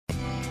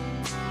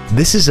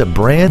This is a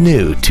brand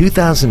new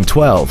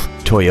 2012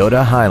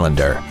 Toyota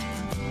Highlander.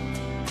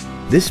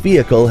 This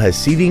vehicle has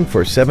seating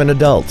for 7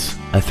 adults,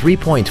 a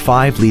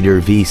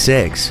 3.5-liter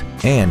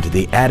V6, and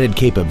the added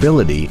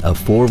capability of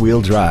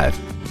 4-wheel drive.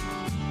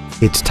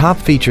 Its top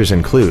features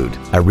include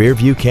a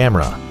rear-view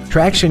camera,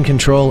 traction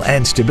control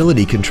and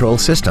stability control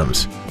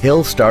systems,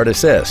 hill start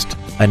assist,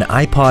 an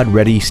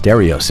iPod-ready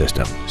stereo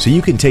system so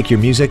you can take your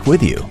music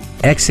with you,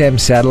 XM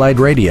satellite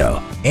radio,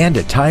 and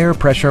a tire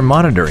pressure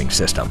monitoring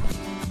system.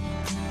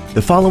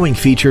 The following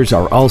features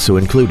are also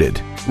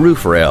included: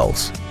 roof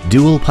rails,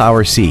 dual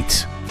power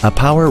seats, a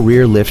power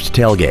rear lift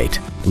tailgate,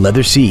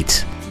 leather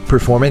seats,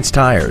 performance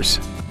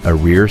tires, a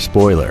rear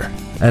spoiler,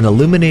 an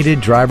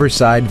illuminated driver's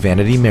side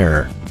vanity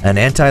mirror, an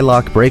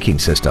anti-lock braking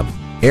system,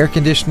 air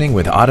conditioning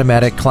with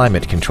automatic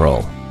climate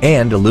control,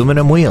 and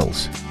aluminum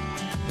wheels.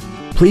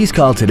 Please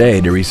call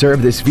today to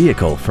reserve this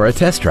vehicle for a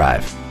test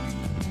drive.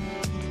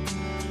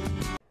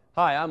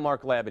 Hi, I'm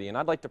Mark Labadie, and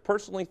I'd like to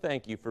personally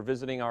thank you for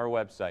visiting our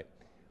website.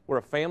 We're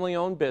a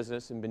family-owned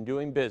business and been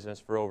doing business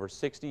for over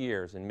 60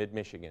 years in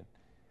mid-Michigan.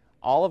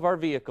 All of our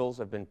vehicles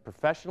have been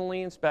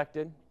professionally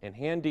inspected and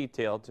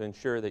hand-detailed to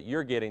ensure that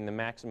you're getting the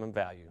maximum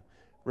value.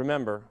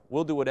 Remember,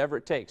 we'll do whatever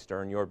it takes to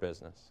earn your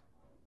business.